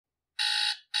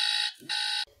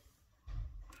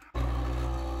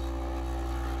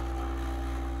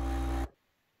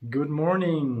Good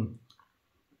morning!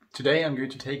 Today I'm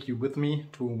going to take you with me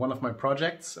to one of my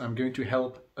projects. I'm going to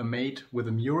help a mate with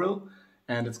a mural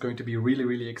and it's going to be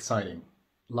really exciting.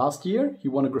 Last year he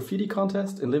won a graffiti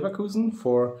contest in Leverkusen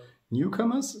for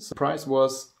newcomers. The prize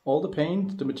was all the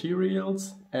paint, the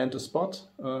materials and the spot.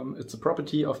 It's a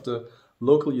property of the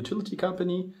local utility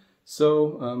company.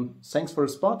 So thanks for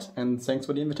the spot and thanks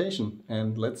for the invitation,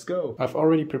 and let's go! I've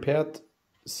already prepared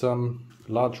some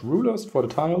large rulers for the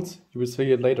tiles. You will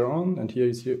see it later on, and here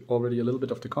you see already a little bit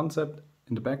of the concept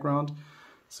in the background.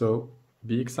 So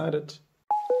be excited!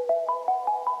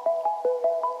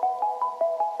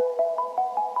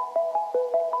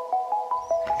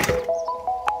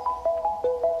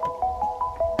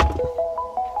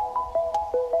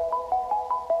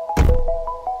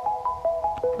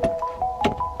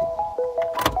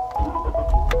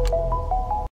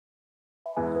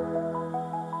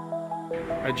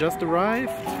 I just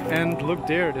arrived and look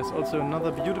there, there's also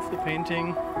another beautiful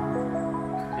painting.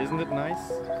 Isn't it nice?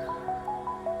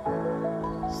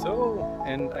 So,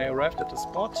 and I arrived at the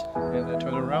spot and I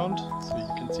turn around so you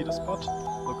can see the spot.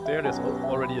 Look there, there's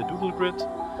already a doodle grid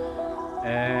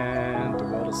and the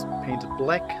wall is painted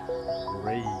black.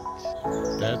 Great!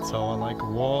 That's how I like a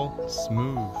wall,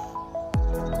 smooth.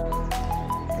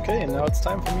 Okay, and now it's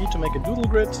time for me to make a doodle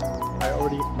grid. I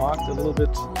already marked a little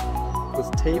bit with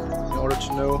tape in order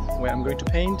to know where I'm going to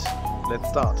paint. Let's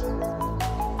start.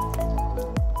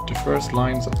 The first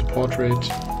lines of the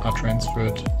portrait are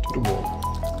transferred to the wall.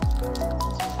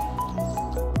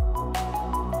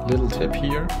 Little tip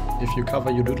here, if you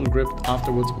cover your doodle grid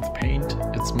afterwards with paint,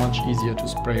 it's much easier to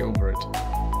spray over it.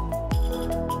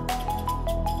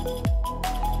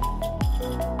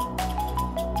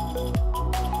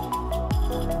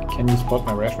 Can you spot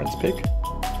my reference pic?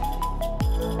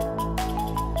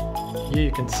 Here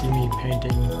you can see me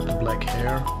painting the black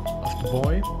hair of the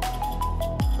boy.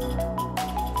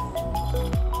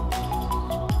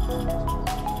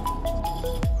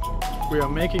 We are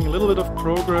making a little bit of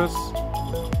progress.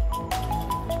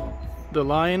 The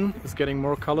line is getting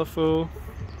more colorful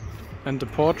and the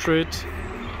portrait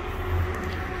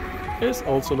is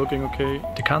also looking okay.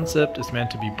 The concept is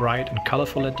meant to be bright and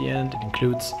colorful at the end. It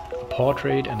includes a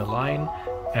portrait and a line,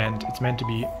 and it's meant to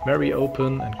be very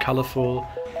open and colorful,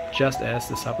 just as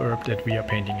the suburb that we are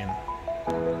painting in.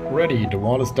 Ready, the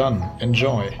wall is done.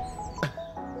 Enjoy!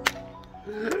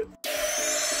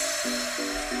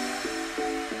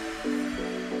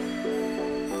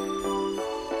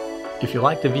 If you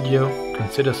liked the video,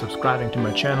 consider subscribing to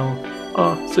my channel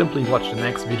or simply watch the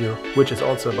next video, which is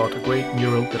also about a great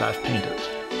mural that I've painted.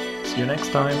 See you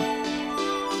next time!